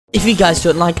If you guys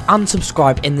don't like and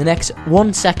subscribe in the next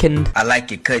 1 second. I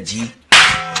like it, cut G.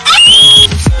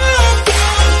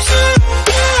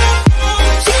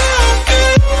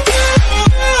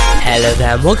 Hello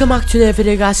there and welcome back to the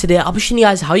video guys. Today I'll be showing you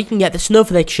guys how you can get the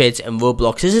snowflake shades in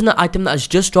Roblox. This is an item that has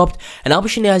just dropped and I'll be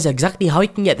showing you guys exactly how you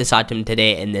can get this item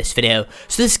today in this video.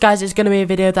 So this guys is going to be a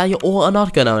video that you all are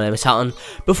not going to want to miss out on.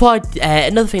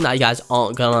 Another thing that you guys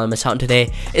aren't going to want to miss out on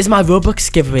today is my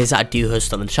Roblox giveaways that I do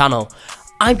host on the channel.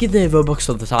 I'm giving away Robux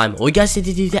all the time. All you guys need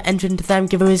to do to enter into them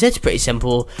giveaways, it's pretty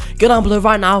simple. Go down below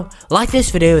right now, like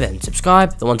this video, then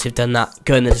subscribe. The ones who've done that,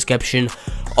 go in the description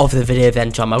of the video,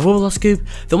 then join my Roblox group.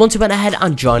 The ones who went ahead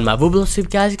and joined my Roblox group,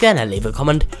 guys, again, and leave a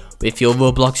comment with your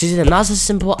Roblox using, and that's as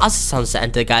simple as it sounds to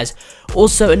enter, guys.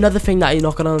 Also, another thing that you're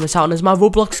not going to miss out on is my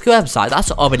Roblox website. That's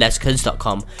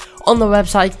rbscodes.com. On the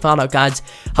website, you can find out, guys,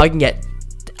 how you can get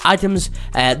items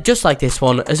just like this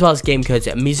one, as well as game codes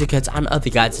and music codes and other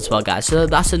guides as well, guys. So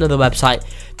that's another website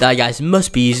that you guys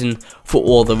must be using for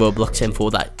all the Roblox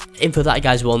info that you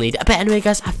guys will need. But anyway,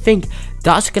 guys, I think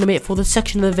that's gonna be it for this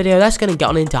section of the video. That's gonna get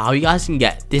on into how you guys can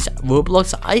get this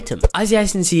Roblox item. As you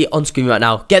guys can see on screen right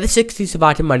now, get this exclusive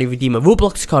item by redeem a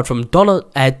Roblox card from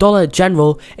Dollar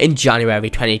General in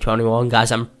January 2021,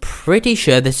 guys. I'm pretty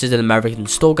sure this is an American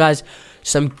store, guys.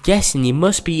 So I'm guessing you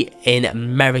must be in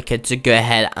America to go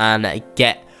ahead and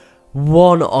get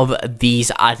one of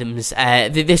these items.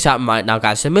 This item right now,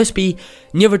 guys. So it must be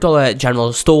near a Dollar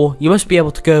General store. You must be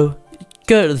able to go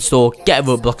to the store, get a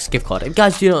Roblox gift card. If you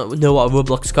guys do not know what a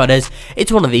Roblox card is,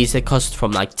 it's one of these that costs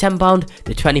from like £10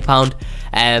 to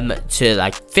 £20 to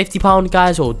like £50,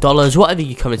 guys, or dollars, whatever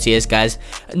your currency is, guys.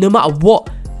 No matter what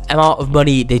amount of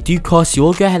money they do cost, you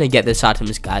will go ahead and get this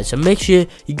items, guys. So make sure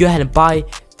you go ahead and buy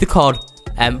the card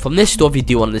from this store if you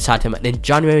do want this item in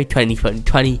January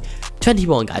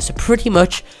 2021, guys. So pretty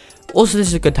much, also this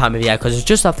is a good time of year because it's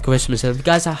just after Christmas, and if you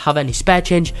guys have any spare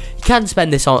change, you can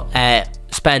spend this on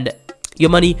spend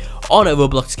your money on a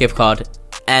Roblox gift card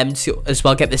to as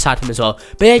well get this item as well.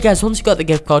 But yeah, guys, once you got the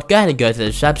gift card, go ahead and go to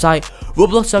this website,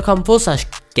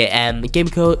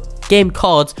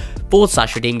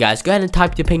 roblox.com/game-cards/redeem, guys. Go ahead and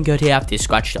type your pin code here after you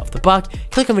scratch it off the back,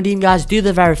 click on redeem, guys, do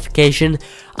the verification,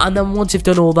 and then once you've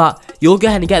done all that, you'll go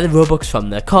ahead and get the Robux from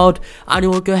the card, and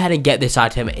you'll go ahead and get this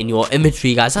item in your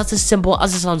inventory, guys. That's as simple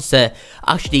as it sounds to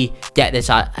actually get this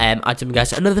item,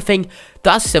 guys. Another thing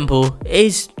that's simple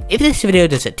is, if this video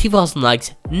does it 2,000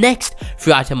 likes, next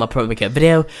free item or promo code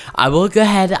video, I will go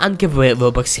ahead and give away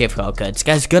Robux gift card codes,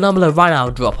 guys. Go down below right now,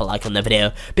 drop a like on the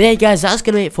video. But yeah, guys, that's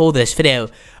gonna be it for this video.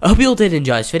 I hope you all did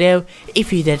enjoy this video.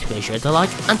 If you did, make sure to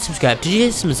like and subscribe to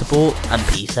give some support, and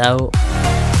peace out.